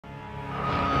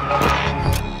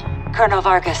Colonel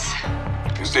Vargas.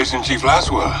 Station Chief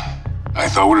Laswell. I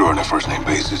thought we were on a first-name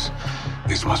basis.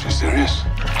 This must be serious.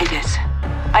 It is.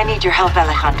 I need your help,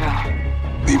 Alejandro.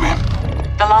 Dime.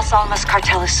 The Las Almas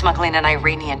cartel is smuggling an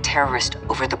Iranian terrorist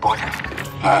over the border.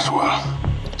 Laswell.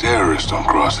 Terrorists don't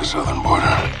cross the southern border.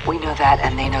 We know that,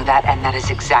 and they know that, and that is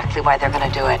exactly why they're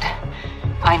gonna do it.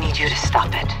 I need you to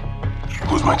stop it.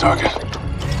 Who's my target?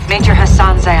 Major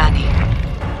Hassan Zayani.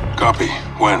 Copy.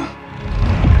 When?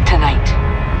 Tonight.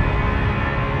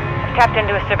 Tapped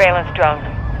into a surveillance drone.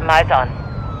 Eyes on.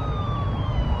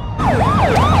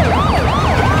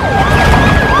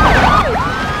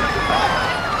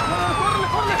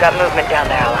 Got movement down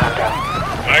there, Alejandro.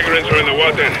 Migrants are in the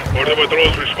water. Border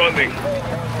patrol's responding.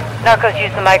 Narcos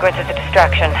use the migrants as a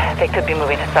distraction. They could be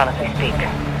moving Hassan as we speak.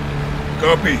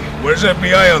 Copy. Where's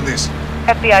FBI on this?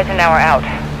 FBI's an hour out.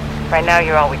 Right now,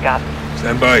 you're all we got.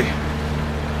 Stand by.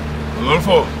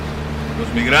 Rodolfo, los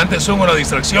migrantes son una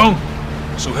distracción.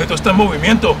 El sujeto está en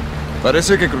movimiento.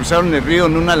 Parece que cruzaron el río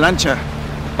en una lancha.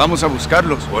 Vamos a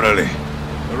buscarlos. Órale.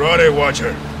 Arade,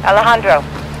 Watcher. Alejandro,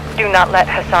 do not let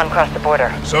Hassan cross the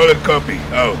border. Solid copy.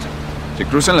 Out. Si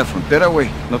cruzan la frontera, güey,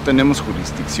 no tenemos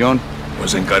jurisdicción.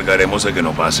 Nos encargaremos de que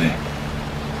no pase.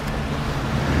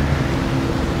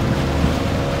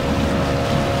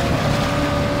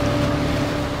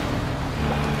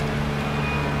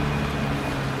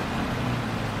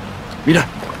 Mira,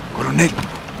 coronel.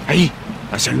 Ahí,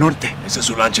 hacia el norte. Esa es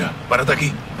su lancha. Párate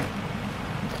aquí.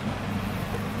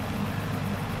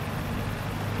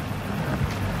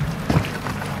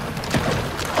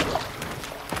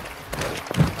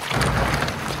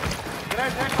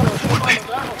 Golpe.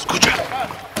 Escucha.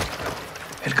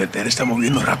 El cartel está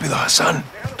moviendo rápido a Hassan.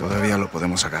 Todavía lo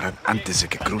podemos agarrar antes de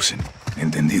que crucen.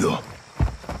 Entendido.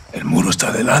 El muro está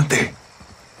adelante.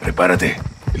 Prepárate.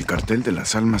 El cartel de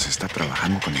las almas está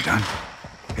trabajando con Irán.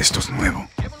 Esto es nuevo.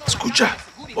 Escucha.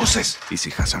 Voces. ¿Y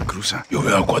si Hassan cruza? Yo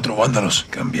veo a 4 vándalos.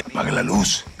 Cambia. Apaga la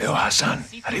luz. Veo a Hassan.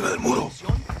 Arriba del muro.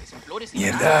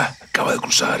 Mierda. Acaba de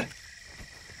cruzar.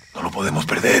 No lo podemos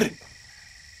perder.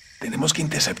 Tenemos que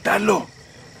interceptarlo.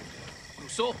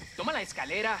 Cruzó. Toma la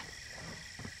escalera.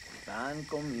 Están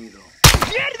comido.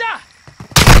 ¡Mierda!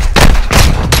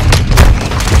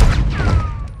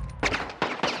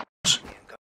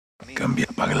 Cambia.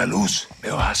 Apaga la luz.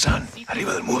 Veo a Hassan.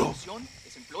 Arriba del muro.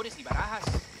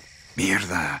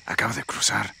 Mierda. Acaba de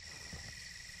cruzar.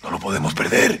 No lo podemos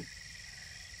perder.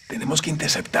 Tenemos que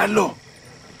interceptarlo.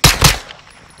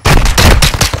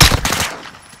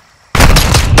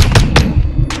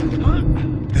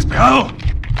 Despejado.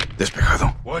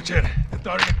 Despejado. Watcher, the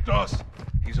target crossed.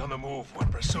 He's on the move. We're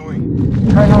pursuing.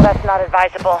 Colonel, that's not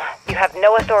advisable. You have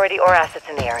no authority or assets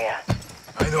in the area.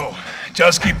 I know.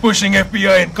 Just keep pushing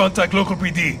FBI and contact local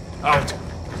PD. Out.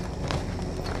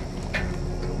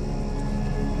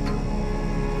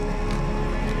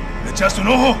 ¿Le echaste un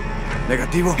ojo?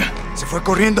 Negativo. Se fue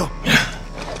corriendo.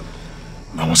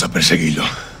 Vamos a perseguirlo.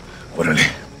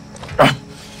 Órale.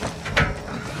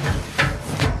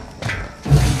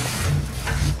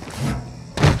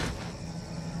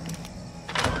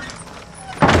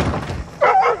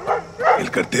 El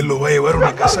cartel lo va a llevar a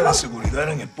una casa de seguridad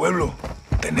en el pueblo.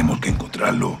 Tenemos que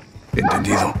encontrarlo.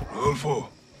 Entendido. Rodolfo,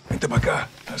 vente para acá.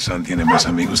 Hassan tiene más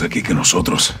amigos aquí que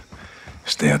nosotros.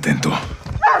 Esté atento.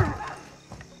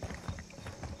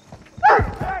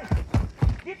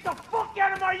 Get the fuck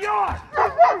out of my yard!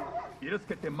 ¿Quieres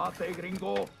que te mate,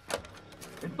 gringo?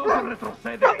 Entonces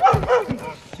retrocede.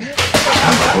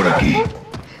 Anda por aquí.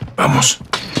 Vamos.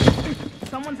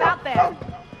 Someone's out there.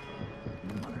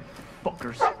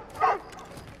 Fuckers.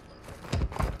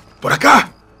 ¡Por acá!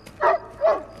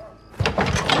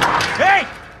 Hey!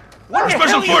 What the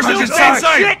Special hell forces you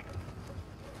inside!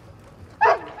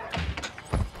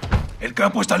 El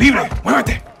campo está libre.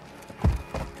 ¡Muévete!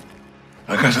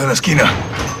 A casa de la esquina.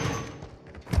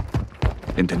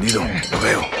 Entendido. Lo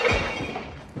veo.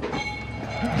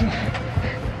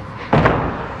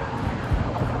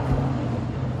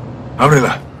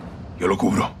 Ábrela. Yo lo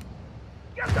cubro.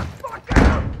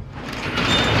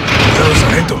 Cuidado,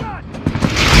 sargento.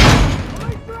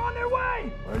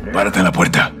 Párate en la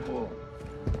puerta.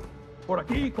 Por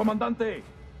aquí, comandante.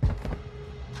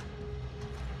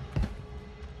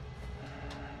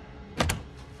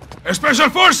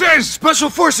 Special Forces! Special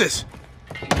Forces!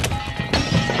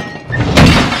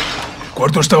 El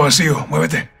cuarto está vacío.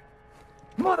 Muévete.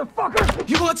 Motherfucker!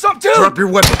 You want some too? Drop your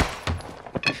weapon.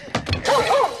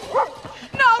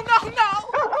 No, no, no!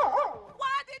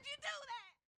 Why did you do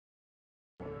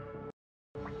that?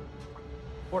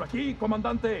 Por aquí,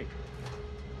 comandante.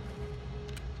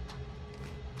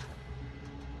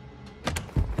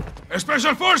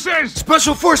 Special Forces!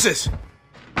 Special Forces!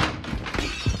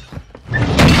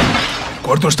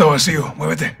 Cuarto está vacío.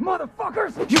 Muévete.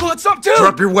 Motherfuckers! You want some too?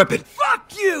 Drop your weapon.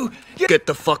 Fuck you! Get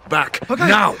the fuck back. Okay.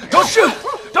 Now. Don't shoot!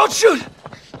 Don't shoot!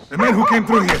 The men who came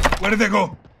through here, where did they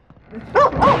go?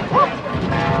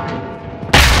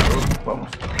 Vamos.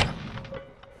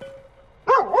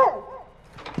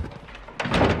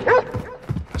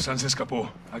 Hassan se escapó.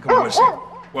 Hay que moverse.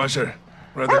 Watcher,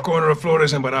 we're at the corner of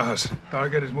Flores and Barajas.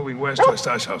 Target is moving west to a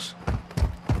stash house.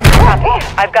 Copy.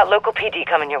 I've got local PD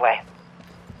coming your way.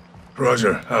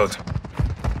 Roger, out.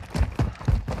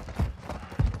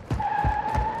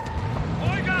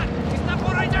 ¡Oigan! ¡Está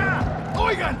por allá!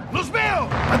 ¡Oigan! ¡Los veo!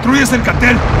 ¡Patrullas del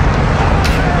cartel!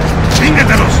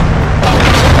 ¡Chíngatelos!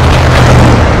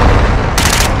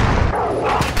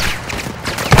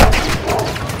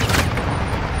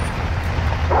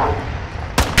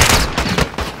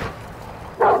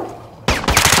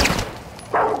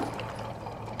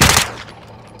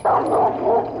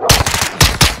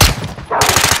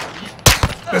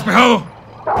 ¡Despejado!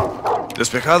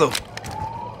 Despejado.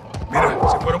 Mira,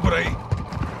 se fueron por ahí.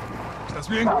 ¿Estás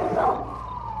bien?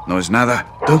 No es nada.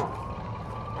 ¿Tú?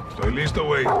 Estoy listo,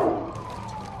 güey.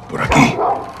 Por aquí.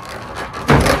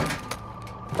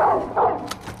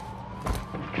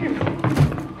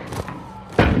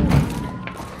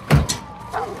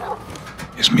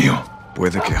 Es mío,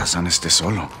 Puede que Hassan esté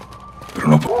solo. pero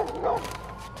no...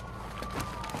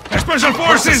 Special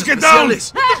Forces, get down!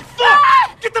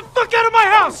 Get the fuck out of my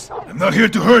house! I'm not here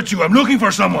to hurt you. I'm looking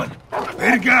for someone.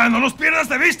 Verga, no los pierdas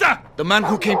de vista. The man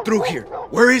who came through here.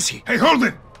 Where is he? Hey, hold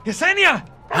it. Yesenia!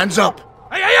 Hands up.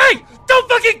 Hey, hey, hey! Don't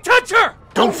fucking touch her!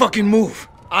 Don't fucking move.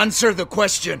 Answer the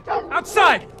question.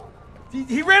 Outside!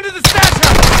 He ran to the stash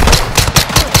house!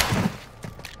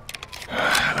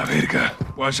 A la verga.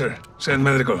 Watcher, send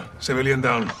medical. Civilian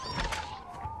down.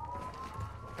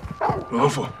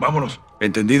 Rodolfo, vámonos.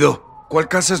 Entendido. ¿Cuál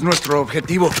casa es nuestro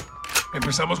objetivo?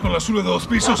 Empezamos con la azul de 2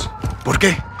 pisos. ¿Por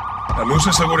qué? La luz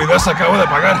de seguridad se acaba de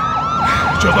apagar.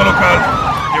 Chota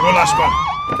local. Llegó el aspa.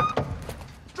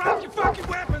 Drop your fucking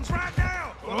weapons right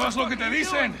now! No haz lo que te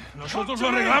dicen. Nosotros lo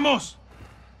arreglamos.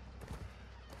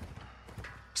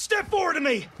 Step forward to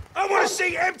me! I want to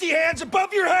see empty hands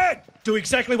above your head! Do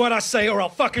exactly what I say or I'll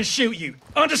fucking shoot you.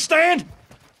 Understand?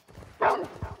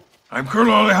 I'm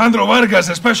Colonel Alejandro Vargas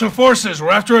of Special Forces.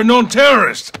 We're after a known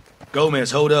terrorist.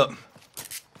 Gomez, hold up.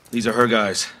 These are her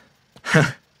guys.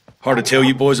 Hard to tell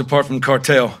you boys apart from the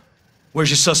cartel. Where's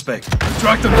your suspect?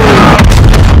 Track them.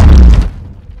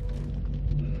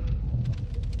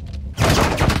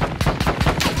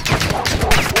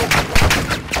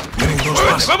 Vienen 2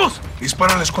 más. ¡Vamos!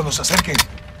 Dispárales cuando se acerquen.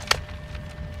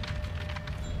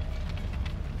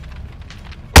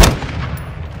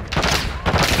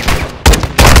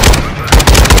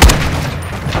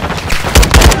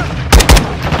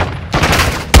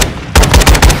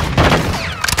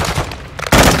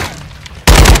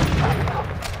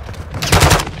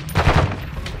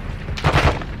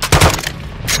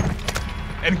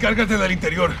 Encárgate del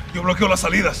interior. Yo bloqueo las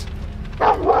salidas.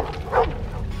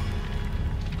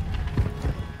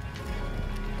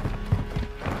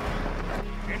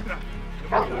 Entra. Yo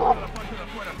me encargo de la parte de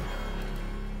afuera.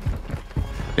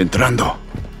 Entrando.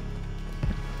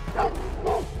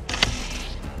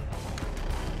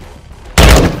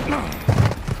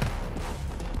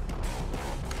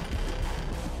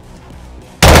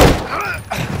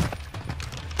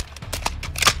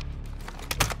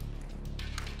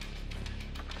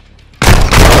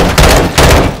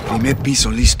 Primer piso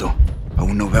listo.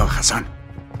 Aún no veo a Hassan.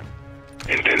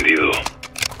 Entendido.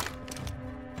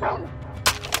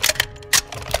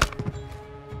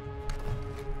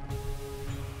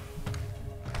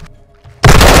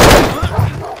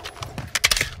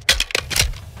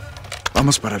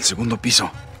 Vamos para el segundo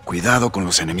piso. Cuidado con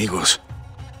los enemigos.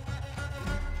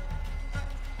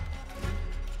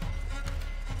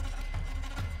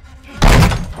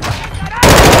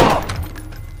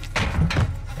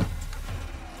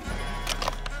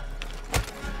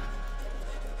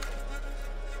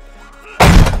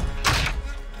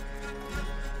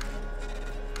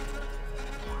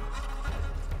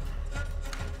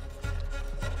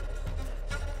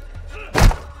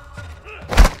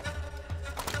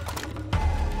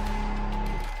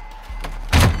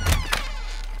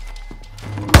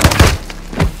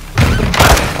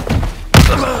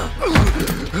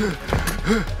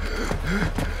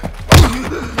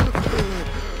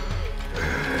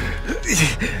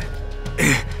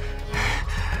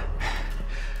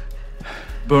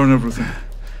 Burn everything.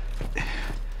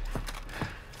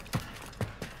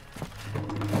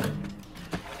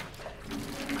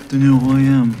 Do you know who I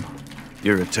am?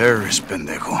 You're a terrorist,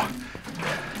 pendejo.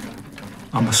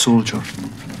 I'm a soldier.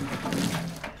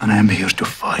 And I am here to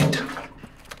fight.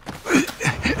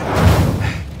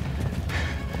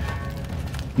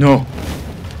 No.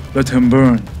 Let him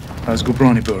burn, as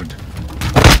Gobrani burned.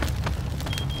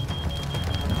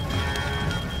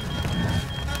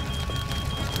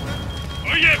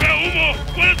 Oye, veo humo.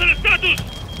 ¿Cuál es el estatus?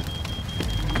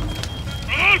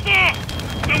 ¡Rodolfo!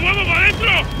 ¡Me muevo para adentro!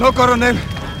 No, coronel.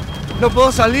 No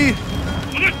puedo salir.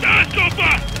 ¿Dónde estás,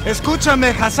 compa? Escúchame,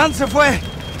 Hassan se fue.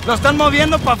 Lo están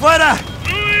moviendo para afuera.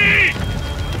 ¡Luis!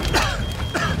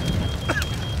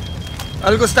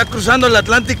 Algo está cruzando el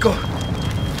Atlántico.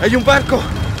 Hay un barco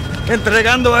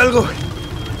entregando algo.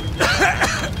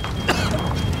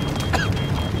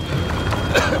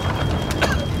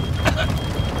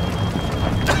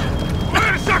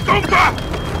 ¡Fuerza, compa!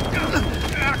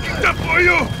 ¡Aquí te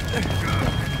apoyo!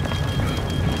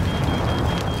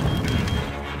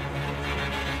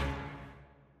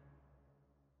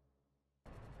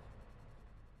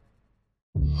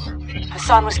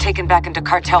 Hassan was taken back into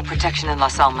cartel protection in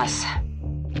Las Almas.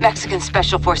 Mexican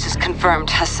Special Forces confirmed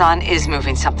Hassan is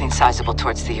moving something sizable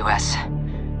towards the U.S.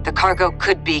 The cargo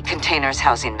could be containers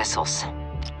housing missiles.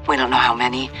 We don't know how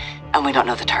many, and we don't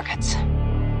know the targets.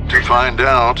 To find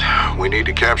out, we need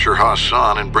to capture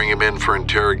Hassan and bring him in for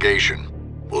interrogation.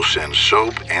 We'll send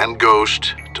Soap and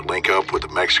Ghost to link up with the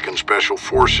Mexican Special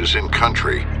Forces in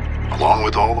country, along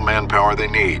with all the manpower they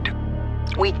need.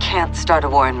 We can't start a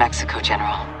war in Mexico,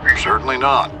 General. Certainly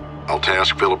not. I'll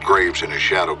task Philip Graves and his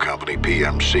shadow company,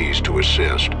 PMCs, to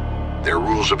assist. Their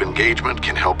rules of engagement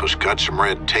can help us cut some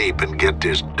red tape and get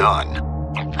this done.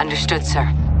 Understood, sir.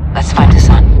 Let's find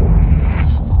Hassan.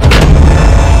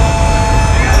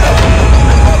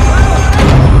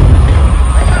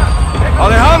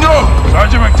 Alejandro!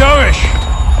 Sergeant McTavish!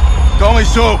 Call me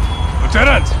Soap.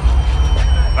 Lieutenant!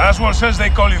 Last one says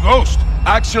they call you Ghost.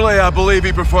 Actually, I believe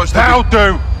he prefers to That'll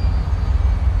do!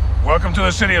 Welcome to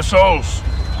the City of Souls.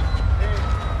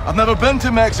 I've never been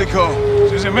to Mexico.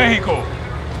 This is in Mexico.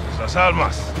 Las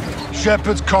Almas.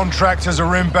 Shepard's contractors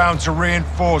are inbound to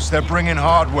reinforce. They're bringing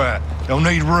hardware. They'll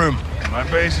need room. My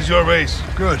base is your base.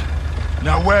 Good.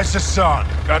 Now where's Hassan?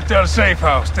 Cartel safe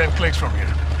house, 10 clicks from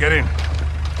here. Get in.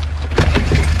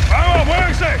 ¡Vamos,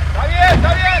 muévense! ¡Está bien,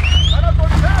 está bien! ¡Están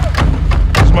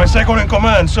autorizados! This is my second in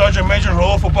command, Sergeant Major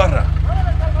Rodolfo Parra.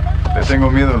 Le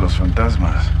tengo miedo a los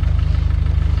fantasmas.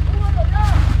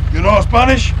 You know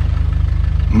Spanish?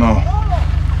 No.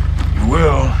 You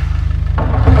will.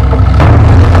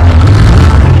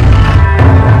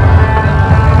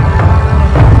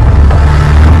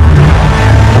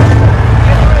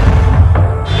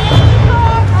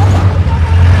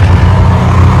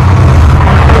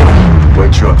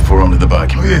 White truck, 4 under the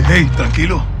back. Oye, hey,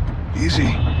 tranquilo.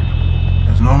 Easy.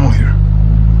 It's normal here.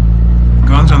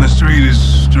 Guns on the street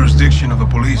is jurisdiction of the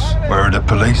police. Where are the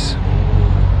police?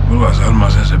 Well, Las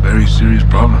Almas has a very serious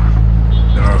problem.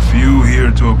 There are few here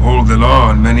to uphold the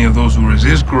law, and many of those who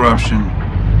resist corruption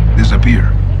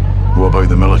disappear. What about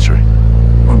the military?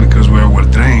 Well, because we're well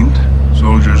trained,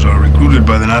 soldiers are recruited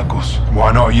by the narcos.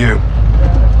 Why not you?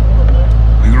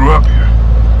 We grew up here.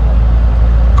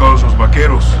 We call us los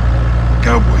vaqueros,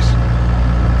 cowboys.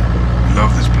 We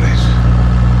love this place,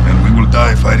 and we will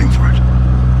die fighting for it.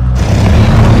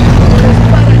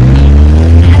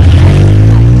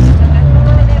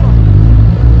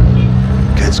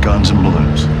 Kids, guns, and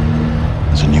balloons.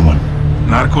 There's a new one.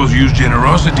 Narcos use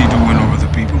generosity to win over the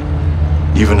people.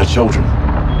 Even the children.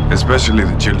 Especially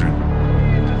the children.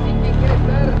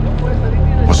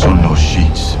 What's on those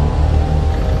sheets?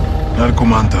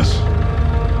 Narcomantas.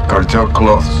 Cartel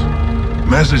cloths.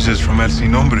 Messages from El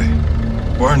Sin Nombre.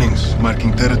 Warnings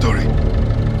marking territory.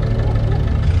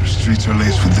 Our streets are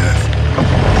laced with death.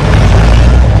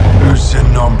 Who's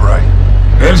Sin Nombre?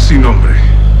 El Sin Nombre.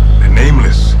 The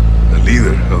nameless. The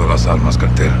leader of the Las Almas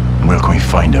cartel. Where can we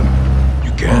find him?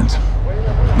 You can't.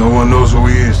 No one knows who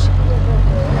he is.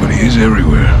 But he is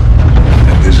everywhere.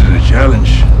 And this is a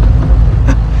challenge.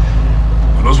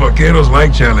 Los vaqueros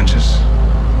like challenges.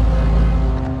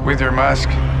 With your mask,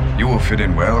 you will fit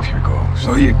in well here, Ghost.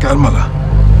 Oye, cálmala.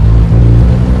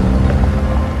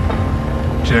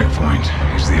 Checkpoint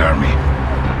is the army.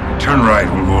 Turn right,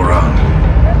 we'll go around.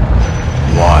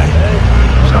 Why?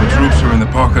 Some troops are in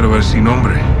the pocket of El Sin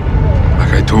Nombre.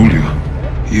 Like I told you,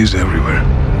 he is everywhere.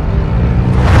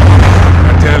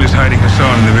 Cartel is hiding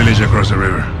Hassan in the village across the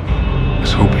river.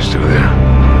 Let's hope he's still there.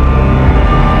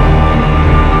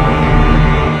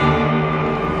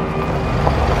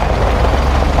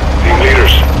 Team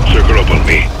leaders, circle up on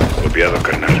me. Copiado,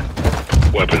 carnal.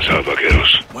 Weapons out,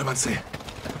 vaqueros. Muévanse.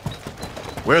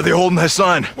 Where are they holding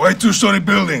Hassan? White two-story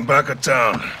building back of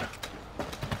town.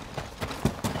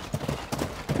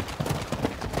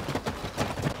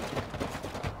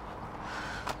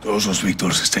 Todos los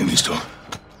Víctors estén listos.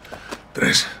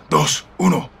 3, 2,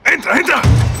 1. ¡Entra, entra!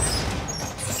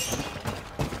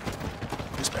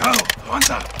 Despejado,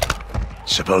 avanza.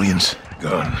 Civilians.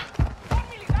 Gone.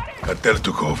 Cartel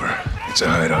took over. It's a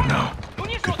hideout now.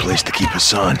 Good place to keep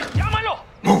Hassan.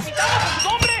 Move.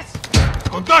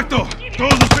 ¡Contacto!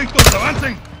 ¡Todos los Víctors,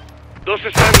 avancen! 2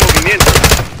 están en movimiento.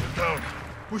 Down.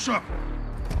 Push up.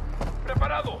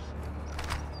 ¡Preparados!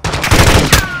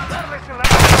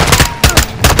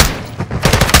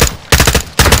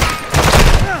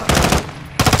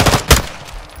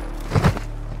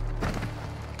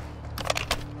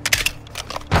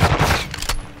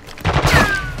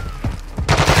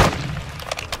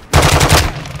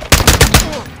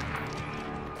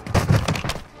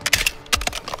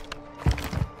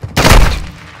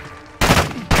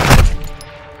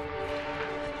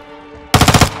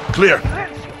 Clear.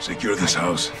 Secure this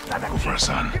house. Go for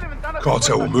Hassan.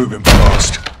 Cartel will move him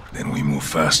fast. Then we move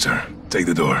faster. Take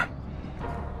the door.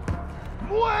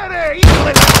 ¡Muere, hijo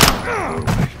de la...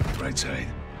 Doorway. Right side.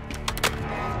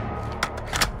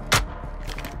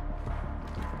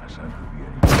 Hassan could be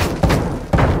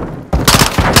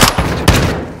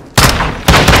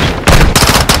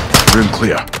Room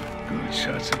clear. Good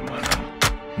shots, hermano.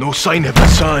 No sign of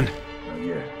Hassan. Not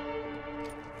yet.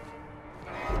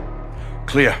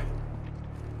 Clear.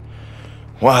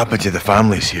 What happened to the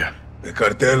families here? The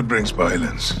cartel brings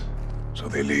violence, so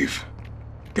they leave.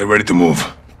 Get ready to move.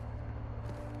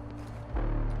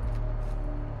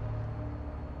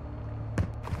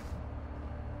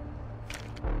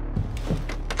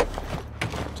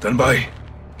 Stand by.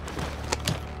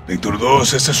 Víctor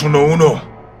 2, este es 1-1.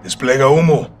 Despliega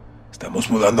humo. Estamos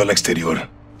mudando al exterior.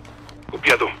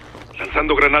 Copiado.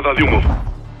 Lanzando granada de humo.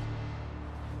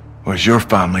 Where's your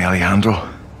family, Alejandro?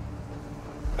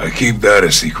 I keep that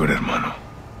a secret, hermano.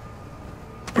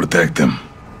 Protect them.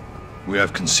 We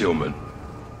have concealment.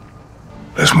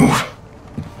 Let's move.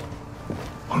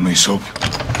 On me, Soap.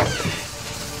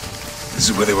 This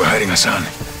is where they were hiding Hassan.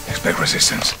 Expect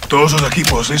resistance. Todos los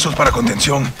equipos listos para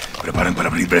contención. Preparen para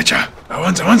abrir brecha.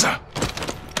 Avanza, avanza.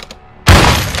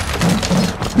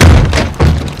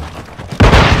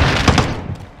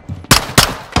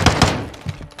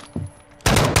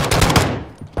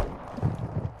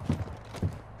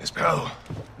 Despejado.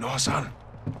 No Hassan.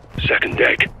 Second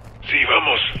deck. Sí,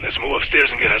 vamos. Let's move upstairs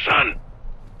and get Hassan.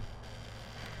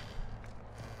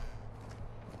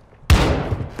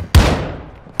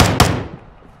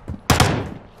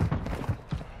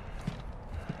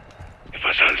 If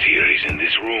Hassan's here, he's in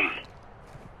this room.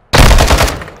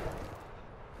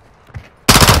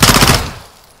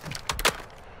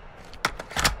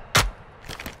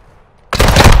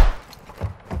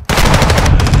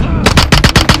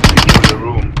 Secure the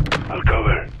room. I'll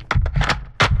cover.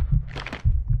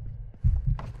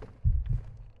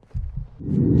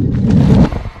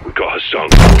 We got Hassan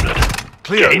cornered.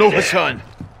 Clear, no Hassan.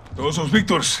 Todos los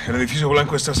Víctors. El edificio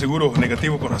blanco está seguro.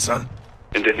 Negativo con Hassan.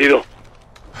 Entendido.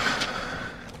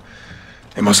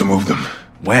 They must have moved them.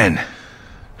 When?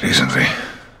 Recently.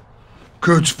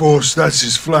 Quds Force, that's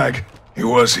his flag. He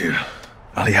was here.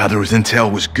 Alejandro's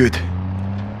intel was good.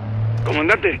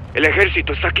 Comandante, el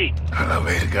ejército está aquí. A la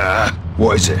verga.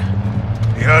 What is it?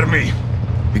 The army.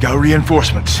 We got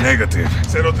reinforcements. Negative.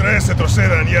 03,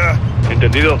 retrocedan ya.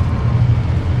 Entendido.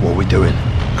 What are we doing?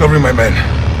 Covering my men.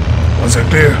 Once they're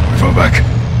clear, we fall back.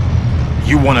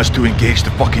 You want us to engage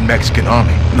the fucking Mexican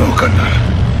army? No, Colonel.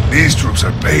 These troops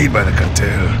are paid by the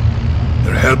cartel.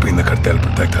 They're helping the cartel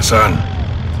protect Hassan.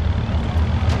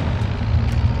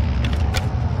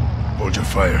 Hold your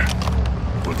fire.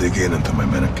 We'll dig in until my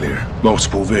men are clear.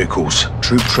 Multiple vehicles,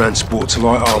 troop transports,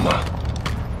 light armor.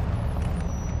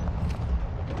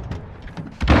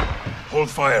 Hold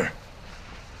fire.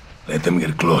 Let them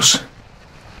get close.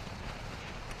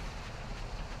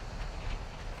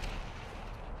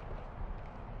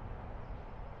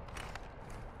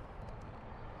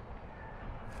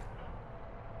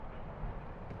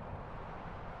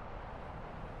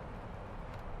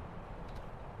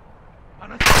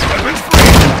 Weapons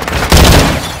free!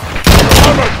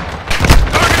 Armored!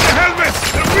 Target the helmets!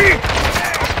 They're weak!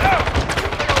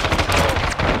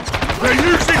 They're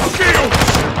using shields!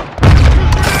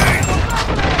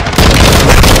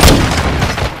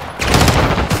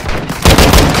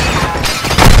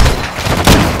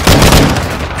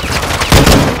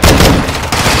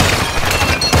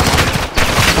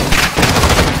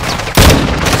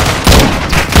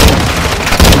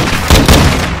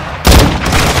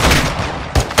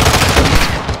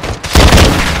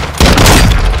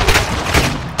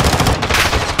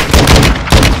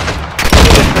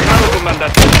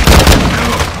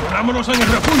 Ponámonos en el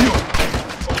refugio.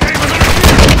 Okay,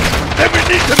 Then we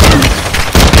need to move!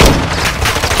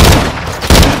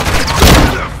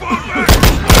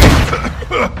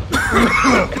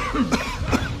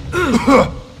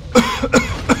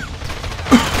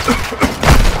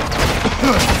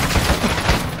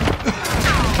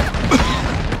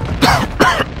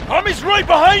 Army's right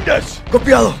behind us!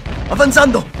 Copiado.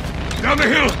 Avanzando. Down the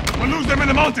hill. We'll lose them in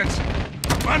the mountains.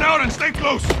 Fan out and stay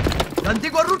close. La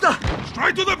antigua ruta.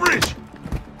 Straight to the bridge.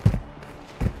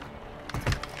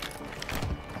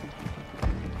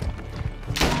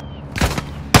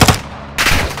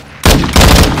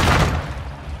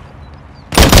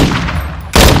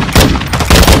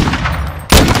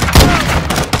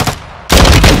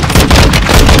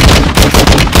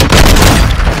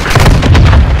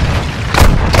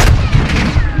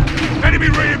 Enemy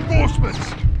reinforcements.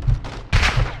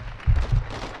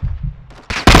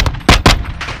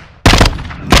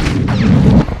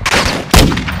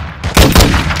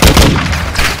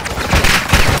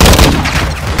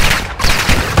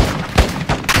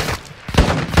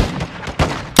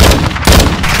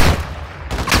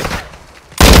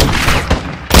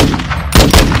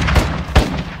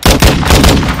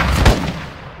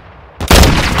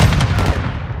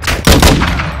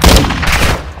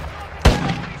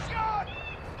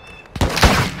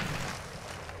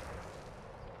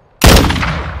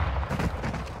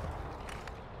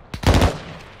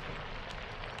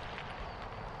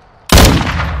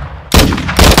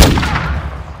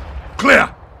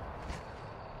 Clear!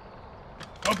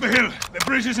 Up the hill. The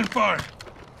bridge isn't far.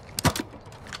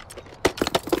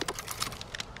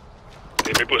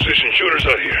 Enemy position shooters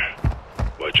out here.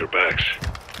 Watch your backs.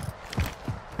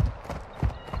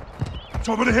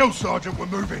 Top of the hill, Sergeant. We're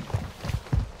moving.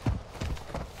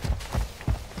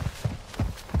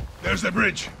 There's the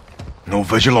bridge. No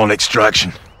visual on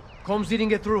extraction. Comms didn't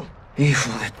get through.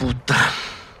 Hijo de puta.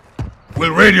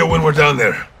 We'll radio when we're down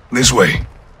there. This way.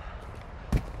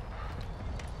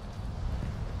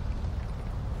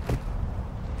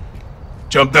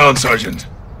 Jump down, Sergeant.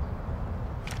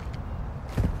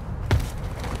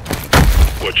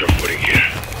 Watch your footing here.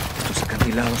 Estos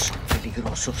acantilados son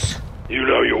peligrosos. You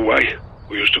know your way.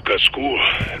 We used to cut school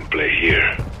and play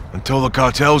here. Until the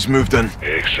cartels moved in.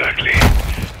 Exactly.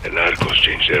 The narcos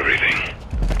changed everything.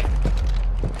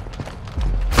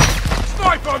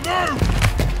 Sniper, move!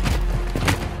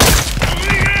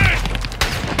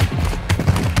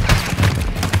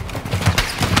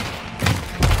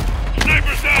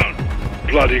 Sniper's down!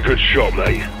 Bloody good shot,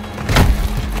 mate.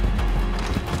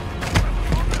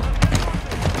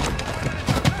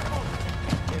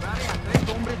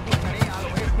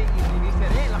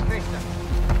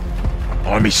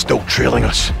 Army's still trailing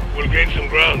us. We'll gain some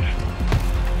ground.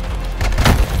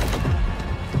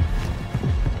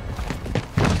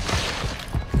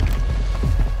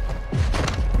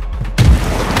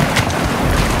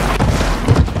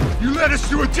 You led us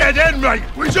to a dead end, mate!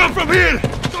 We jump from here!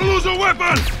 Don't lose a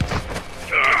weapon!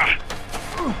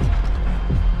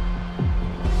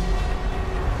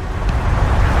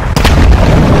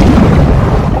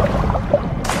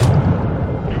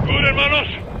 You good, hermanos?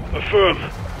 Affirm.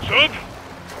 Sub?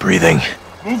 Breathing.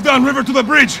 Move downriver to the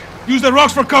bridge. Use the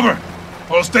rocks for cover.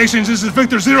 All stations, this is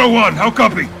Victor 01. How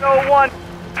copy? No one.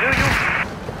 Do you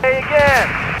say again?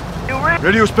 You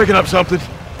Radio's picking up something.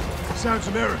 Sounds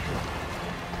American.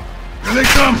 Here they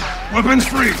come. Weapons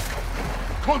free.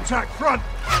 Contact front.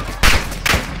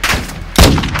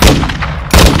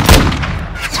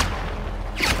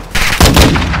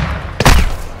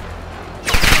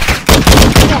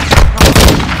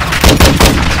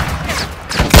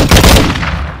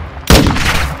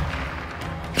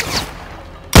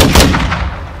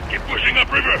 Keep pushing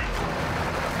upriver.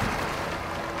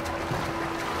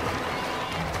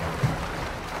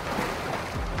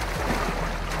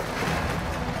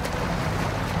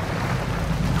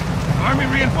 Army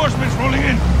reinforcements rolling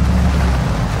in.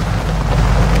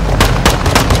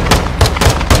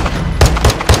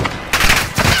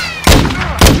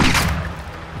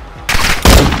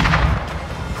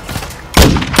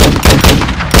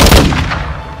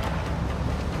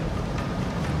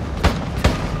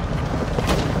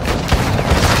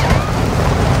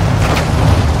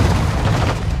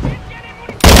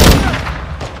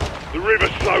 The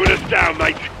river's slowing us down,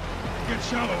 mate. Get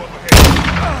shallow up ahead.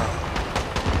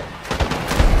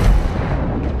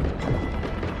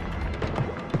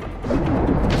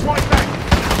 Swipe back.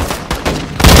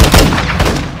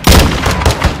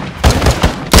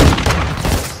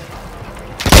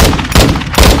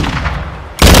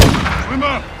 Swim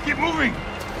up. Keep moving.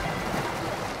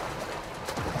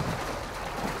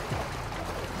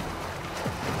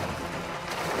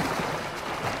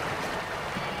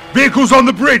 Vehicles on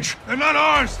the bridge. They're not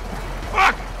ours.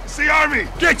 Fuck! It's the army.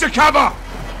 Get to cover.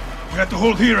 We have to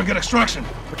hold here and get extraction.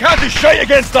 We can't do shit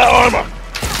against that armor.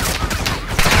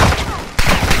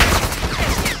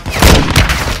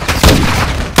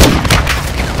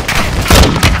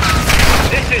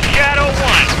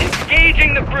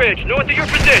 ridge, north of your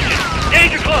position.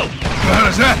 Danger close. The hell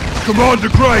is that? Commander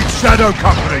Graves, Shadow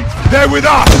Company. They're with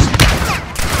us!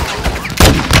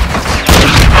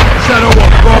 Shadow 1,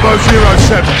 Bravo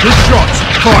 07. Good shots.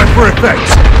 Fire for effect.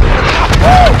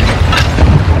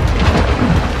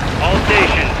 All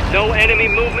stations, no enemy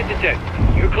movement detected.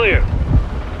 You're clear.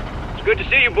 It's good to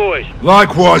see you boys.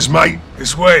 Likewise, mate.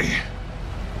 This way.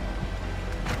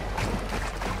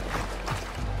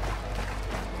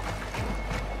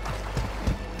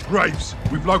 Graves,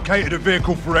 we've located a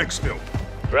vehicle for exfil.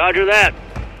 Roger that.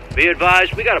 Be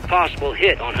advised, we got a possible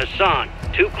hit on Hassan,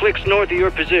 2 clicks north of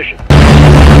your position.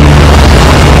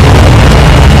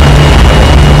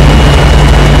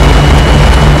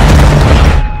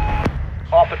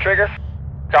 Off the trigger.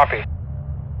 Copy.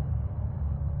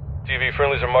 TV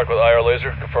friendlies are marked with IR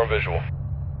laser. Confirm visual.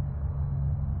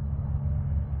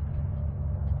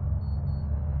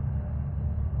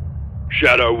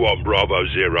 Shadow 1, Bravo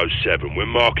 07. We're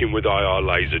marking with IR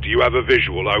laser. Do you have a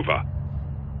visual? Over.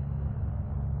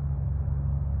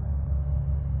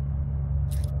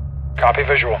 Copy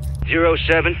visual.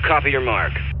 07, copy your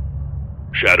mark.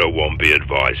 Shadow 1, be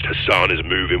advised. Hassan is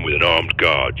moving with an armed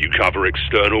guard. You cover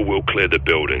external, we'll clear the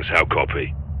buildings. How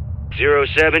copy?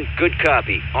 07, good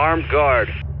copy. Armed guard.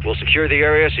 We'll secure the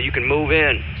area so you can move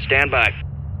in. Stand by.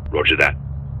 Roger that.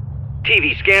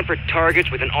 TV, scan for targets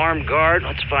with an armed guard.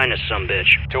 Let's find us some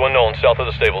bitch. 2 unknown, south of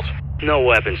the stables. No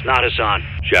weapons, not Hassan.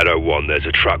 Shadow 1, there's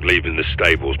a truck leaving the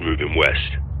stables moving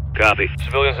west. Copy.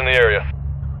 Civilians in the area.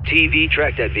 TV,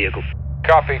 track that vehicle.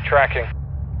 Copy, tracking.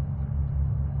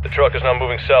 The truck is now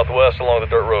moving southwest along the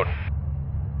dirt road.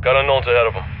 Got unknowns ahead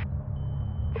of them.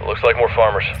 It looks like more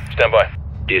farmers. Stand by.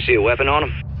 Do you see a weapon on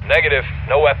them? Negative.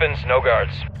 No weapons, no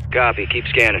guards. Copy, keep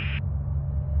scanning.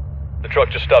 The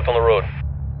truck just stopped on the road.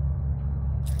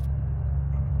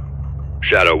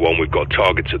 Shadow 1, we've got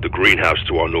targets at the greenhouse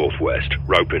to our northwest.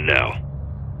 Roping now.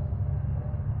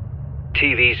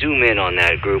 TV, zoom in on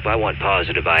that group. I want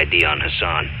positive ID on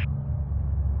Hassan.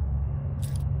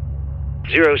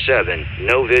 07,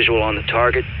 no visual on the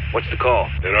target. What's the call?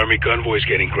 That army convoy's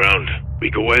getting ground. We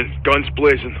go in, guns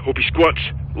blazing. Hope he squats.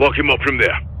 Lock him up from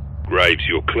there. Graves,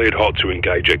 you're cleared hot to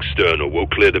engage external. We'll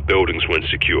clear the buildings when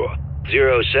secure.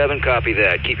 07, copy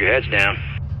that. Keep your heads down.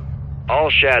 All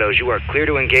shadows, you are clear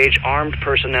to engage armed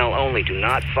personnel only. Do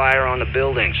not fire on the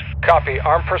buildings. Copy.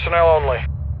 Armed personnel only.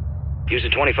 Use the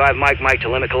 25 mic to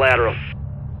limit collateral.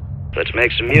 Let's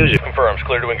make some music. Confirms.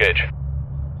 Clear to engage.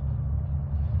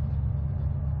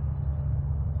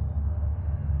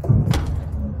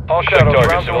 All shadows,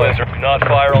 target civilians do not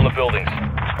fire on the buildings.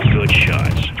 Good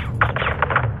shots.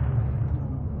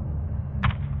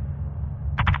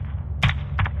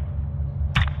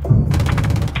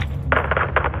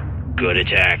 Good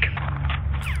attack.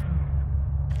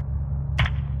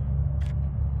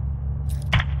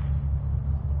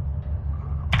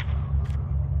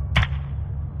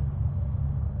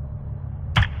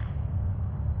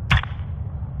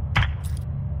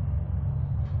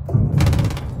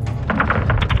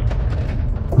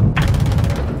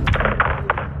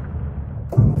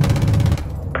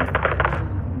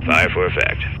 Fire for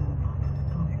effect.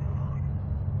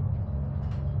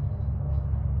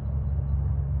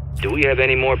 Do we have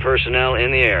any more personnel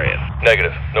in the area?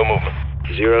 Negative. No movement.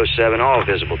 07, all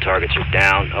visible targets are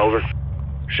down. Over.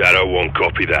 Shadow 1,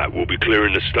 copy that. We'll be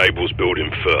clearing the stables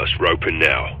building first. Roping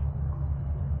now.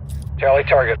 Tally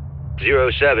target.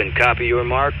 07, copy your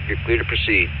mark. You're clear to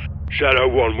proceed. Shadow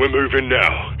 1, we're moving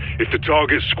now. If the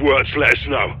target squirts, let us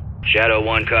know. Shadow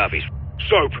 1 copies.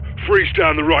 Soap, freeze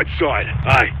down the right side.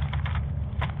 Aye.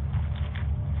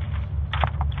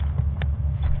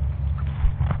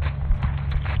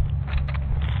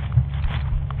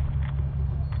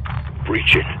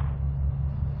 Breaching.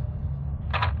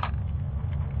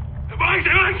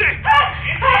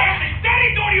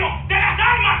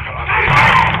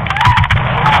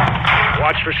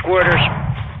 Watch for squirters.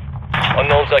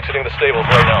 Unknowns exiting the stables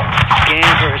right now.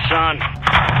 Scan for Hassan.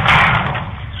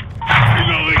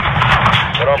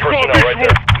 Got armed personnel right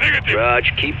there. Negative. Raj,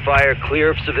 keep fire clear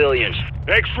of civilians.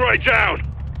 X-ray down.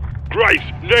 Grace,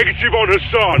 negative on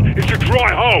Hassan. It's a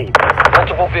dry hold.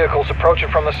 Multiple vehicles approaching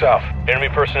from the south. Enemy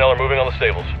personnel are moving on the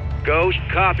stables. Ghost,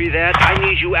 copy that. I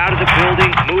need you out of the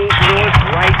building. Move north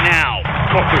right now.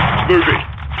 Copy. Moving.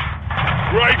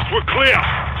 Graves, we're clear.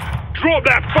 Drop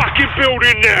that fucking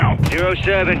building now.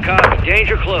 07, copy.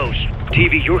 Danger close.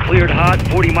 TV, you're cleared hot.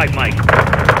 40 mic.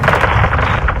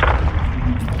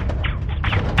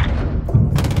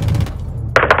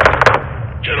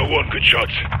 Shadow 1, good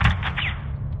shots.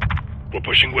 We're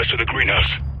pushing west of the greenhouse.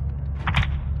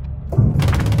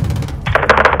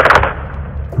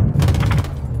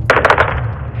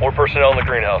 More personnel in the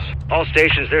greenhouse. All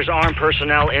stations, there's armed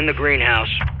personnel in the greenhouse.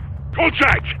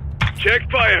 Contact! Check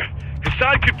fire.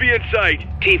 Hassan could be inside.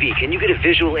 TV, can you get a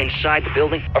visual inside the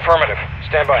building? Affirmative.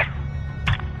 Stand by.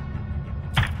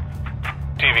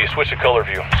 TV, switch to color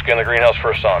view. Scan the greenhouse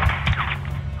for Hassan.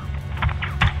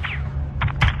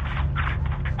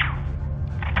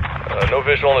 No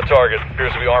visual on the target.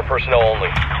 Appears to be armed personnel only.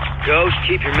 Ghost,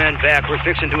 keep your men back. We're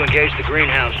fixing to engage the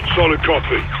greenhouse. Solid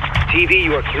copy. TV,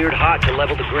 you are cleared hot to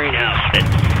level the greenhouse.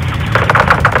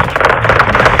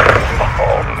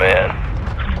 Oh, man.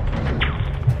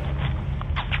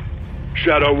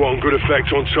 Shadow 1, good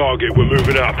effect on target. We're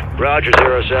moving up. Roger,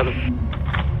 07.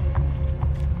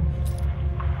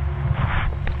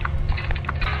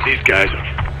 These guys are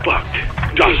fucked.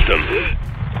 Dust them.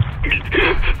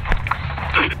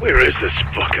 Where is this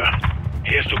fucker?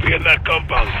 He has to be in that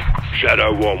compound.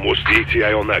 Shadow 1, what's the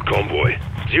ETA on that convoy?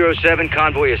 07,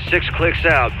 convoy is 6 clicks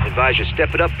out. Advise you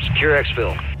step it up, secure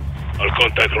exfil. I'll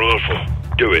contact Rodolfo.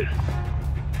 Do it.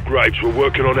 Graves, we're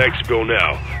working on exfil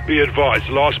now. Be advised,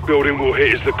 last building we'll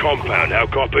hit is the compound. How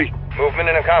copy? Movement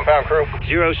in a compound, crew.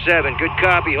 07, good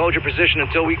copy. Hold your position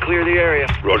until we clear the area.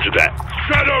 Roger that.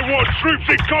 Shadow 1, troops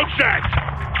in contact!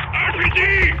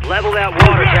 RPG! Level that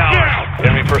water tower. Now.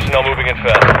 Enemy personnel moving in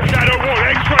fast. Shadow 1,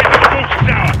 X-ray to the water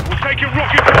tower. We're taking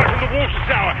rocket fire from the water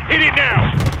tower. Hit it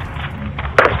now.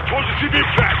 Positive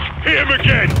impact. Hit him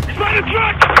again. He's by the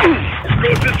truck.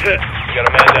 Got this hit. We got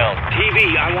a man down.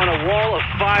 TV, I want a wall of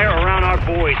fire around our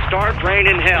boys. Start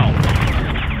raining hell.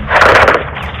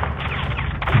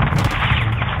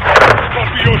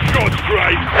 Copy your shots,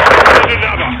 Graves. Send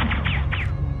another.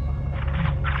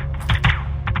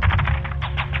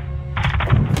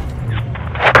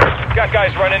 Got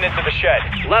guys running into the shed.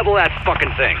 Level that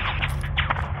fucking thing.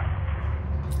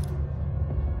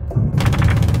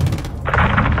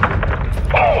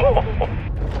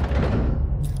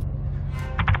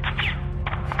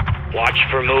 Watch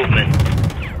for movement.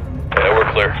 Yeah,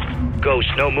 we're clear. Ghost,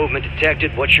 no movement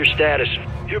detected. What's your status?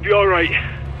 You'll be alright.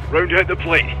 Round at the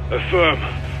plate. Affirm.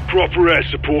 Proper air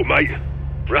support, mate.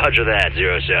 Roger that,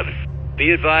 07.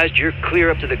 Be advised, you're clear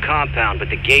up to the compound, but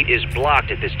the gate is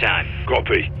blocked at this time.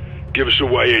 Copy. Give us a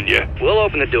way in, yeah? We'll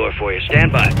open the door for you.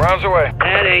 Stand by. Rounds away.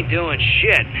 That ain't doing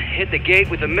shit. Hit the gate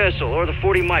with a missile or the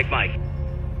 40 mic.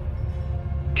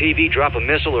 TV, drop a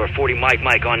missile or a 40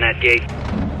 mic on that gate.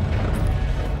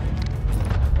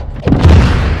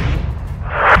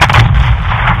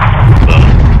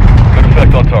 Good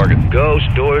effect on target. Ghost,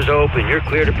 doors open. You're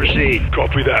clear to proceed.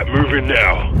 Copy that. Moving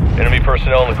now. Enemy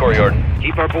personnel in the courtyard.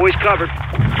 Keep our boys covered.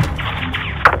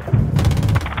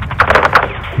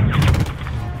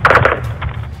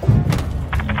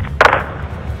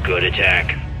 Good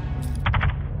attack.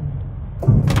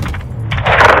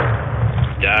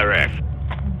 Direct.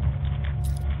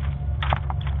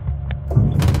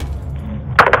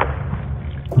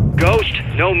 Ghost,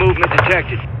 no movement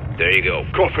detected. There you go.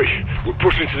 Copy. We're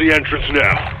pushing to the entrance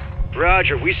now.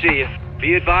 Roger, we see you.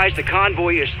 Be advised the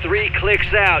convoy is 3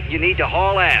 clicks out. You need to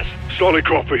haul ass. Solid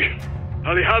copy.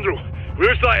 Alejandro,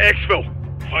 where's that exfil?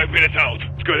 5 minutes out.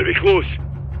 It's going to be close.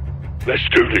 Let's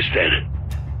do this then.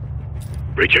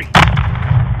 Reaching.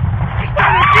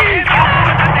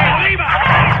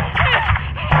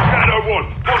 Shadow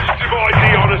 1, positive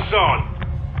ID on Hassan.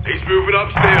 He's moving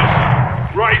upstairs.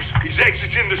 Graves, he's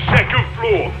exiting the 2nd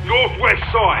floor, northwest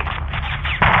side.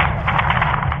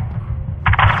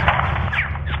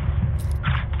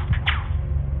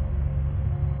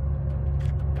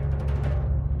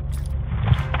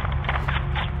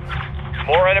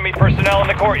 More enemy personnel in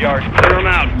the courtyard. Clear them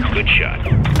out. Good shot.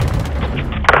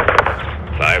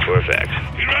 Fire for effect.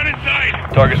 He ran inside.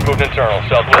 Target's moved internal.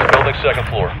 Southwest building, 2nd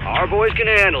floor. Our boys can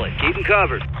handle it. Keep them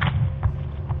covered.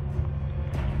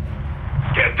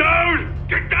 Get down!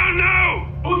 Get down now!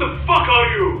 Who the fuck are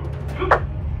you?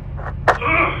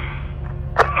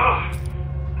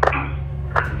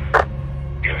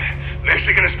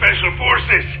 Mexican Special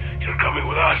Forces, you're coming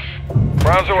with us.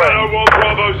 Rounds away. Shadow 1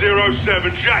 Bravo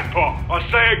 07, jackpot.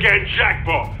 I say again,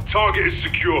 jackpot. Target is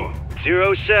secure.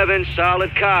 07,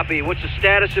 solid copy. What's the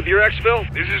status of your exfil?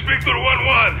 This is Victor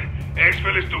 1-1.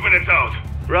 Exfil is 2 minutes out.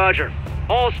 Roger.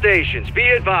 All stations, be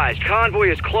advised. Convoy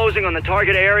is closing on the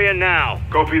target area now.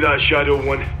 Copy that, Shadow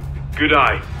 1. Good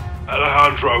eye.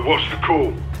 Alejandro, what's the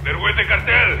call? They're with the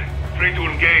cartel. Free to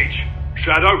engage.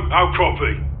 Shadow, I'll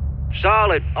copy.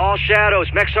 Solid. All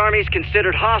shadows. Mex Army is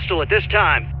considered hostile at this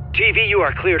time. TV, you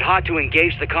are cleared hot to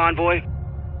engage the convoy.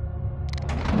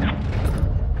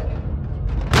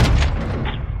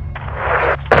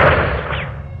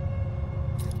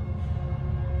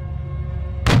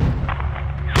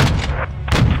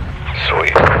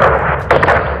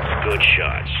 Good Good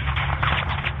shots.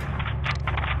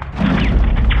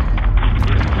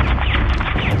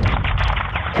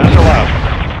 That's allowed.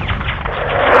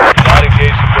 Not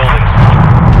engage the buildings.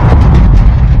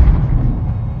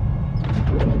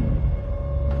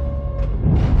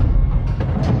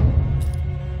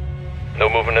 No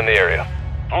movement in the area.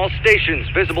 All stations,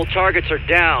 visible targets are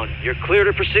down. You're clear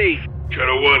to proceed.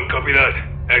 Shadow 1, copy that.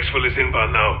 Exfil is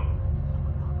inbound now.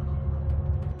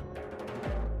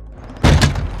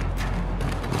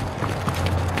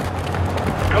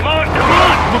 Come on, come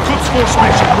on! The Quds Force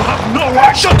Station will have no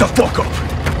right. Shut the fuck up!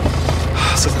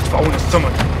 Se les va un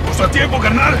estómago. ¡Usa tiempo,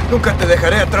 carnal! Nunca te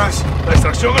dejaré atrás. La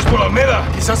extracción es por la Almeda.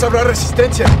 Quizás habrá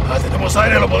resistencia. Tenemos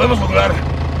aire, lo podemos lograr.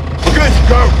 Okay,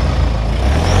 go!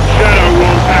 Shadow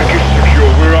 1 package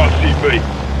secure. We're RCB.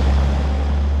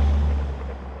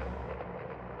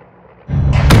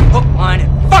 Hook, line,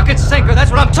 and fucking sinker.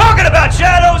 That's what I'm talking about,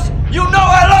 Shadows! You know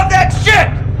I love that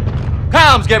shit!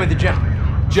 Comms, give me the gem.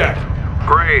 Jack.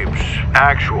 Graves,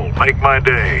 actual. Make my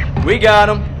day. We got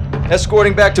him.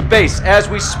 Escorting back to base as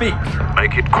we speak.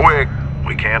 Make it quick.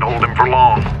 We can't hold him for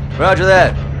long. Roger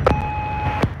that.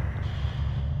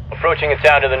 Approaching a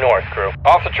town to the north, crew.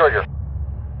 Off the trigger.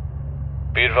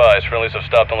 Be advised, friendlies have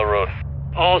stopped on the road.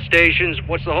 All stations,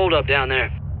 what's the holdup down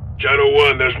there? Shadow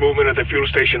 1, there's movement at the fuel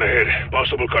station ahead.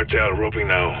 Possible cartel, roping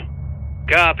now.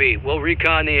 Copy. We'll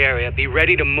recon the area. Be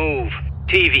ready to move.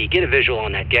 TV, get a visual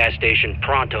on that gas station,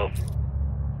 pronto.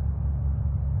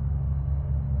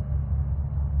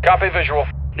 Copy visual.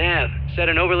 Nav, set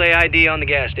an overlay ID on the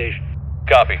gas station.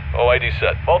 Copy. OID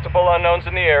set. Multiple unknowns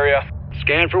in the area.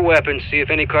 Scan for weapons, see if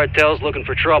any cartel's looking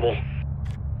for trouble.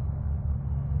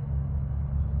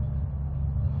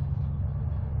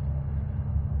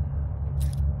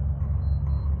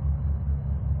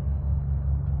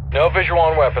 No visual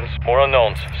on weapons. More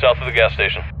unknowns. South of the gas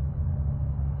station.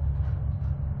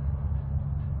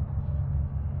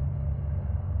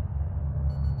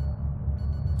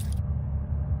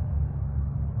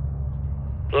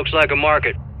 Looks like a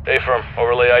market. A-firm.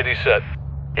 Overlay ID set.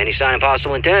 Any sign of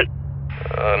hostile intent?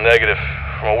 Negative.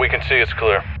 From what we can see, it's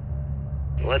clear.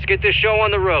 Let's get this show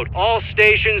on the road. All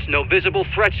stations, no visible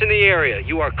threats in the area.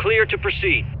 You are clear to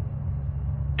proceed.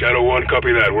 Shadow 1,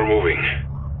 copy that. We're moving.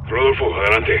 Rodolfo,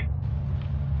 adelante.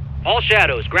 All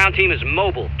shadows. Ground team is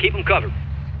mobile. Keep them covered.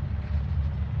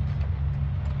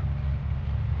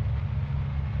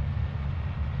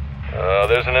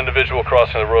 There's an individual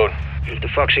crossing the road. What the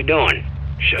fuck's he doing?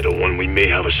 Shadow 1, we may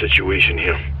have a situation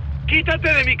here. Quítate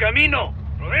de mi camino.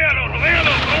 Rodéalo,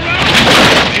 rodéalo, go around.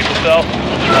 Vehicle south.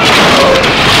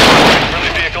 Friendly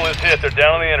vehicle is hit. They're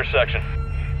down on the intersection.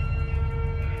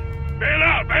 Bail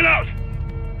out, bail out.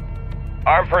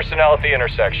 Armed personnel at the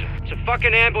intersection. It's a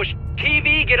fucking ambush.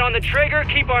 TV, get on the trigger.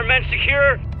 Keep our men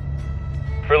secure.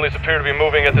 Friendlies appear to be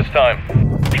moving at this time.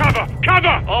 Cover,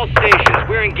 cover. All stations,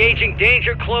 we're engaging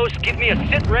danger close. Give me a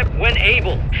sit rep when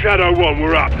able. Shadow 1,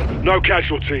 we're up. No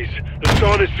casualties. The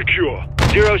sun is secure.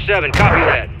 07, copy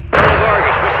that.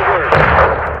 Vargas, what's the word?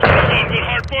 Shadow 1, we'll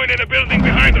hardpoint in a building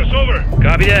behind us. Over.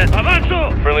 Copy that.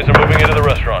 Avanzo. Friendlies are moving into the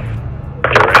restaurant.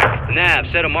 Direct. Nav,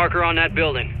 set a marker on that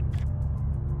building.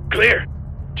 Clear.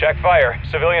 Check fire.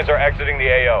 Civilians are exiting the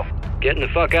AO. Getting the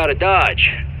fuck out of Dodge.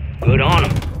 Good on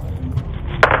them.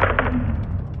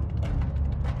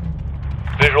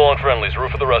 Visual on friendlies.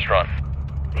 Roof of the restaurant.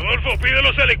 Rodolfo, pide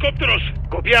los helicópteros.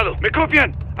 Copiado. ¿Me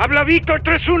copian? Habla Víctor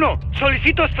 3-1.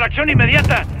 Solicito extracción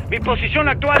inmediata. Mi posición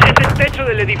actual es el techo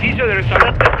del edificio de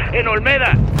restaurantes en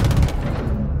Olmeda.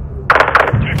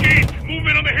 Jackie,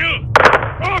 movement on the hill.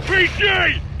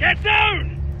 RPG! Get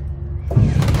down!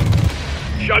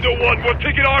 Shadow 1, we're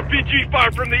taking RPG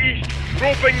fire from the east.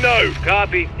 Roping now.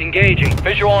 Copy. Engaging.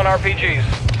 Visual on RPGs.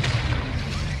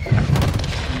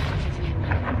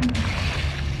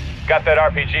 Got that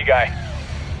RPG guy.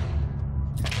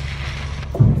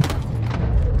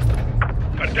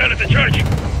 Cartel at the church.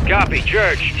 Copy.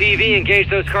 Church. TV, engage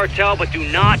those cartel, but do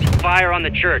not fire on the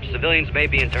church. Civilians may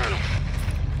be internal.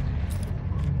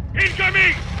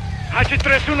 Incoming!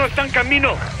 H31 está en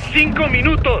camino. 5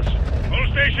 minutos. All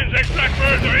stations, extract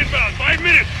birds are inbound. 5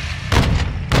 minutes.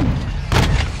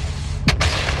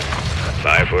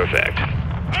 Fire for effect.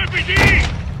 RPG!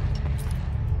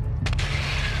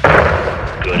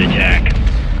 Good attack.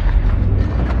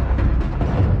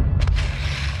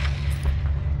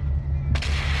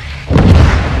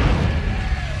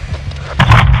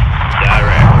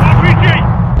 Direct. RPG!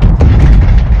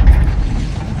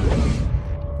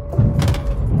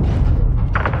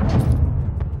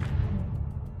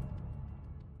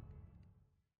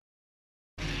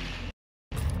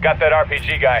 Got that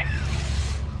RPG guy.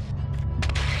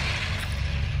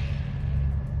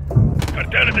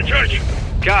 Cartel at the church.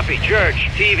 Copy, church.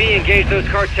 TV, engage those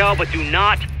cartel, but do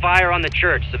not fire on the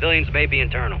church. Civilians may be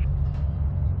internal.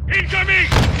 Incoming!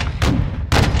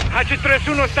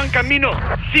 H31 está en camino.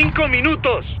 5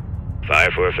 minutos.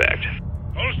 Fire for effect.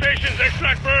 All stations,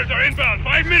 extract birds are inbound.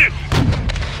 5 minutes.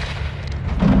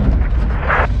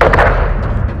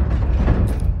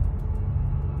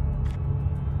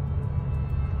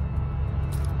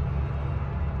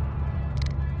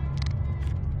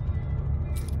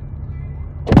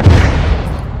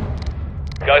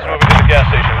 Guys moving to the gas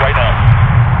station right now.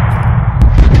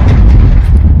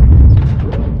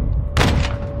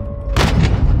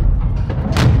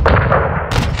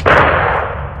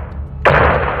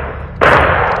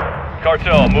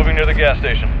 Cartel, moving near the gas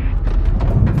station.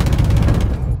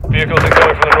 Vehicles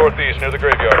incoming from the northeast near the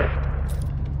graveyard.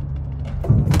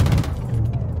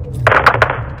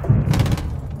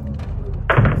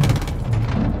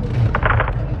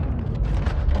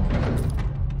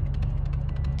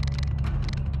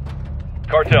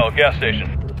 Cartel, gas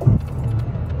station.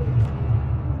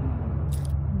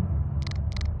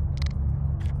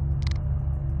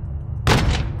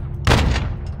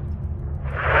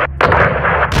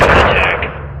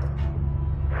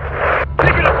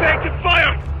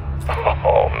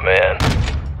 Oh, man.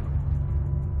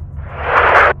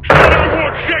 Shadow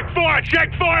 1, check fire! Check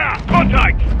fire!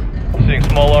 Contact! Seeing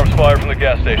small arms fire from the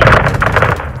gas station.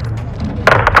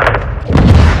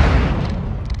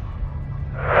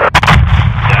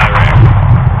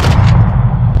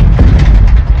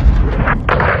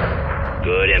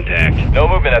 Good impact. No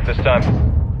movement at this time.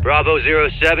 Bravo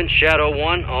 07, Shadow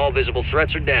 1, all visible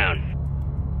threats are down.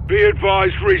 Be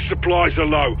advised, resupplies are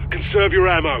low. Conserve your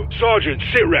ammo. Sergeant,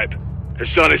 sit rep.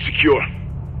 Hassan is secure.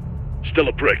 Still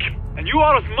a prick. And you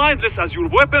are as mindless as your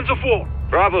weapons of war.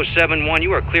 Bravo 7-1,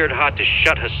 you are cleared hot to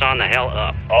shut Hassan the hell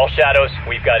up. All Shadows,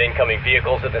 we've got incoming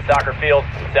vehicles at the soccer field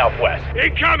southwest.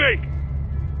 Incoming!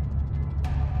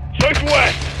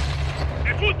 Southwest!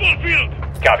 A football field!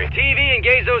 Copy. TV,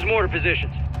 engage those mortar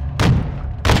positions.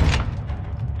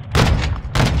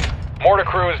 Mortar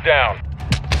crew is down.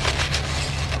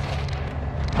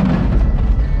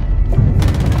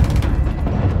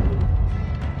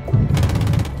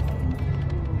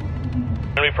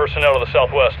 Enemy personnel to the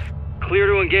southwest. Clear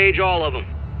to engage all of them.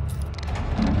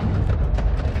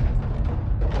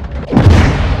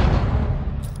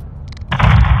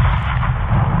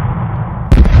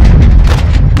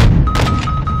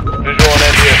 Visual on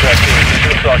anti-aircraft teams to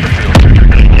the soccer field.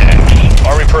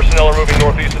 Army personnel are moving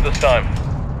northeast at this time.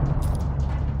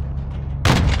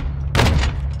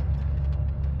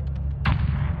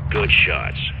 Good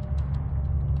shots.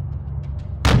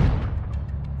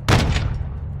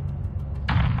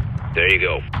 There you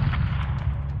go.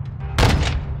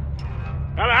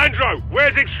 Alejandro,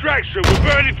 where's extraction? We're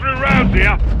burning through rounds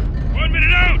here. 1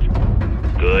 minute out!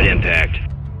 Good impact.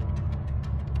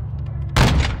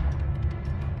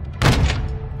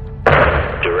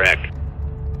 Direct.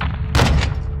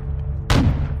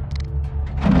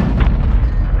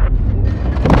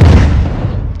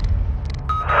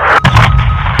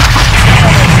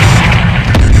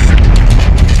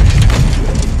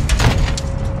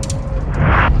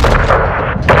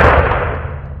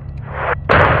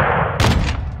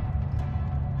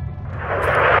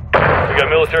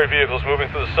 Military vehicles moving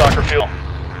through the soccer field.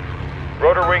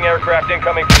 Rotor wing aircraft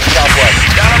incoming from the southwest.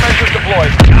 Countermeasures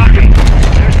deployed. Copy.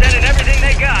 They're sending everything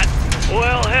they got.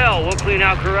 Well, hell, we'll clean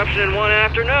out corruption in one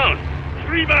afternoon.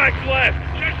 3 bags left.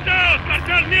 Check south.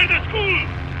 Cartel near the school.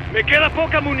 Me queda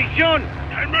poca munición.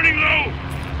 I'm running low.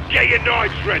 Get your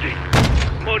knives ready.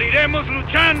 Moriremos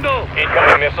luchando.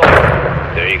 Incoming missile.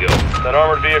 There you go. That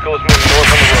armored vehicle is moving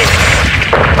north on the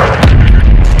road.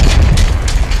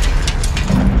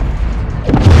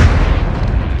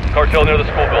 Cartel near the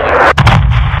school building.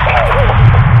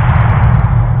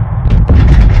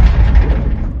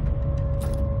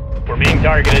 We're being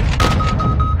targeted.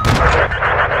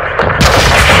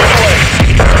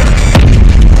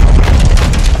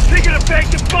 Taking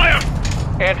effective fire!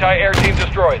 Anti-air team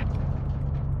destroyed.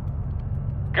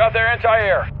 Got their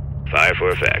anti-air. Fire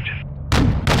for effect.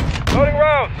 Loading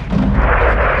rounds.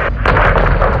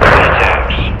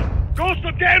 Attacks. Ghost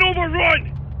again overrun!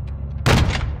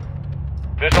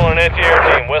 Visual on an anti-air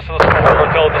team west of the school.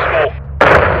 Cartel at the school.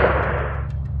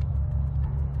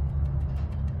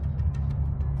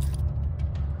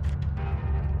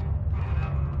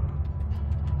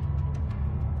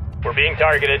 We're being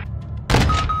targeted.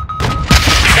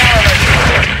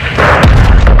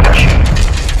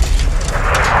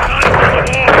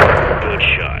 Good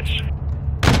shots.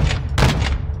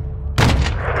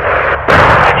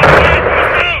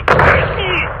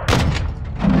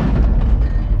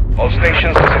 All stations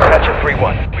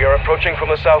approaching from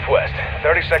the southwest.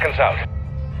 30 seconds out.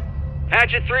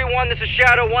 Hatchet 3-1, this is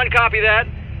Shadow 1, copy that.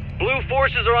 Blue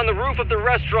forces are on the roof of the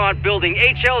restaurant building.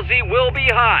 HLZ will be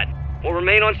hot. We'll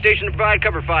remain on station to provide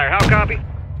cover fire. How copy?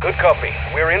 Good copy.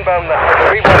 We're inbound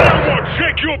now. 3-1.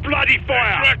 Check your bloody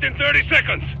fire! Extract in 30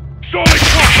 seconds! Solid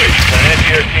copy! An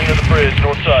anti-air team to the bridge,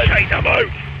 north side. Chase them out!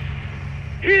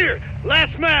 Here!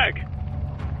 Last mag!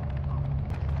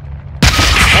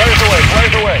 Fires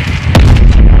away!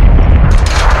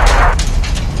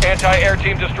 Anti-air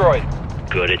team destroyed.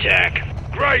 Good attack.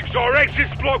 Graves, our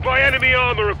exit's blocked by enemy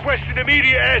armor, requesting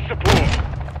immediate air support.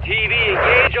 TV,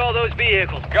 engage all those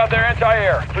vehicles. Got their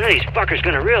anti-air. When are these fuckers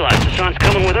gonna realize the sun's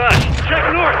coming with us?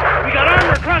 Check north! We got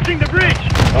armor crossing the bridge!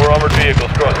 More armored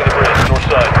vehicles crossing the bridge, north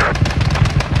side.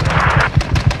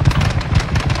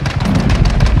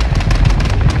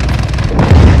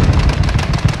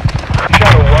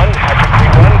 Shadow 1, Hatchet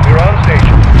 3-1, we're on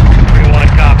station. 3-1,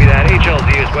 copy that. HLZ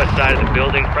is west side of the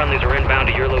building. Friendlies are inbound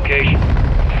to your location.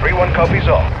 3-1 copies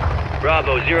all.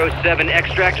 Bravo 07,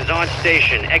 extract is on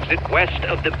station. Exit west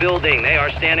of the building. They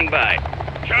are standing by.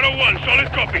 Shadow 1,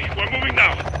 solid copy. We're moving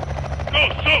now. Go,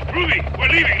 Ruby, we're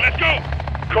leaving. Let's go.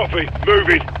 Copy,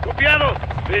 moving. Copiado.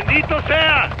 Bendito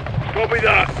sea. Copy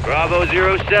that. Bravo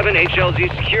 07,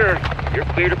 HLZ secure. You're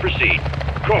clear to proceed.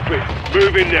 Copy,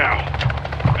 moving now.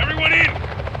 Everyone in.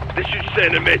 This should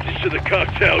send a message to the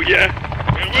cartel, yeah?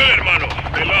 It will, hermano.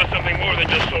 They lost something more than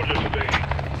just soldiers today.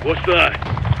 What's that?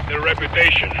 Their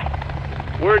reputation.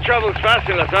 Word travels fast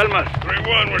in Las Almas.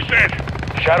 3-1, we're set.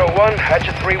 Shadow 1,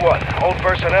 Hatchet 3-1. Hold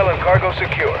personnel and cargo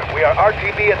secure. We are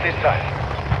RTB at this time.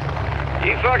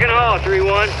 You fucking haul,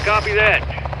 3-1. Copy that.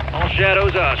 All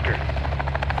Shadows, Oscar.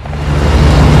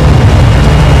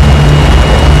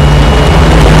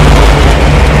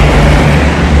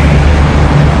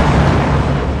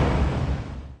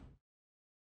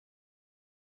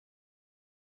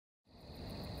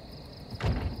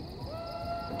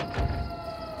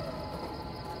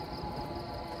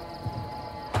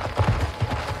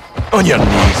 On your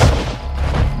knees.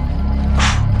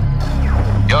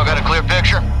 Y'all got a clear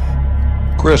picture?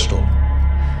 Crystal.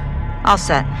 All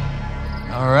set.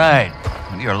 All right.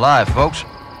 You're alive, folks.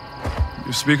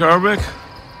 You speak Arabic?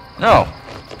 No.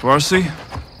 Farsi?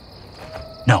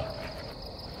 No.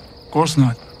 Of course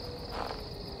not.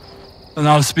 Then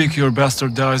I'll speak your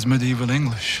bastardized medieval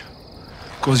English.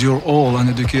 Because you're all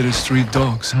uneducated street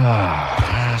dogs.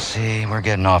 See, we're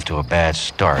getting off to a bad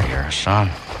start here,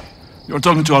 son. You're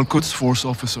talking to Al-Quds Force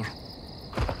officer.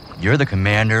 You're the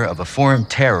commander of a foreign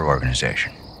terror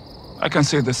organization. I can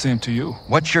say the same to you.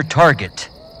 What's your target,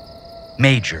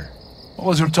 Major? What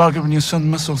was your target when you sent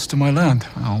missiles to my land?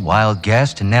 Oh, wild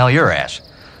guess to nail your ass.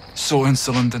 So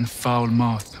insolent and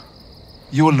foul-mouthed.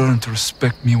 You will learn to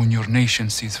respect me when your nation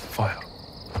sees fire.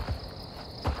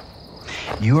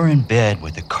 You are in bed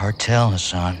with the cartel,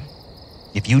 Hassan.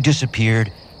 If you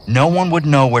disappeared, no one would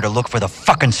know where to look for the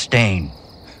fucking stain.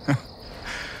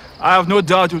 I have no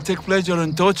doubt you'll take pleasure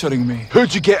in torturing me.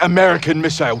 Who'd you get American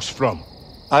missiles from?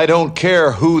 I don't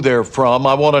care who they're from.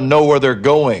 I want to know where they're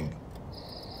going.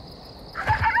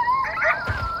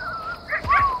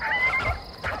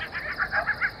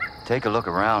 Take a look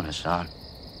around, Hassan.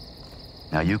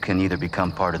 Now you can either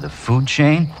become part of the food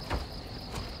chain,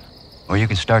 or you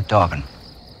can start talking.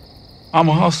 I'm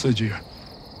a hostage here.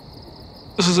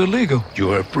 This is illegal.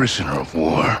 You're a prisoner of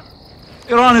war.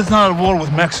 Iran is not at war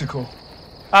with Mexico.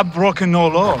 I've broken no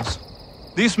laws.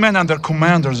 These men and their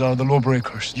commanders are the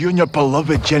lawbreakers. You and your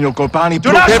beloved General Gobani...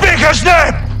 Do not speak his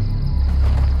name!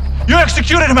 You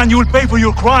executed him and you will pay for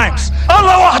your crimes. I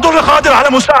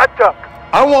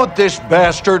want this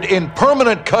bastard in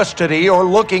permanent custody or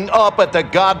looking up at the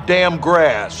goddamn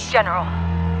grass. General,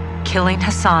 killing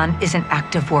Hassan is an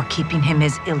act of war. Keeping him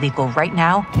is illegal. Right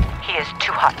now, he is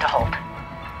too hot to hold.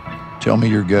 Tell me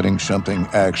you're getting something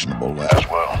actionable,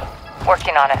 Laswell.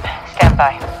 Working on it. Stand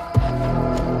by.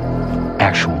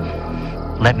 Actual.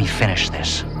 Let me finish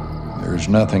this. There's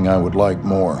nothing I would like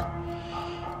more.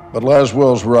 But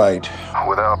Laswell's right.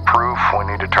 Without proof, we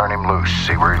need to turn him loose,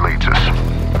 see where he leads us.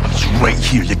 It's right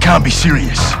here. You can't be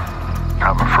serious.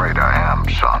 I'm afraid I am,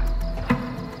 son.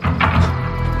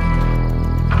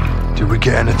 Did we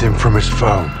get anything from his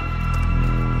phone?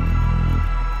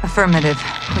 Affirmative.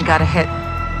 We got a hit.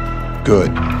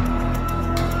 Good.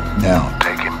 Now,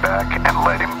 take him back and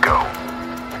let him go.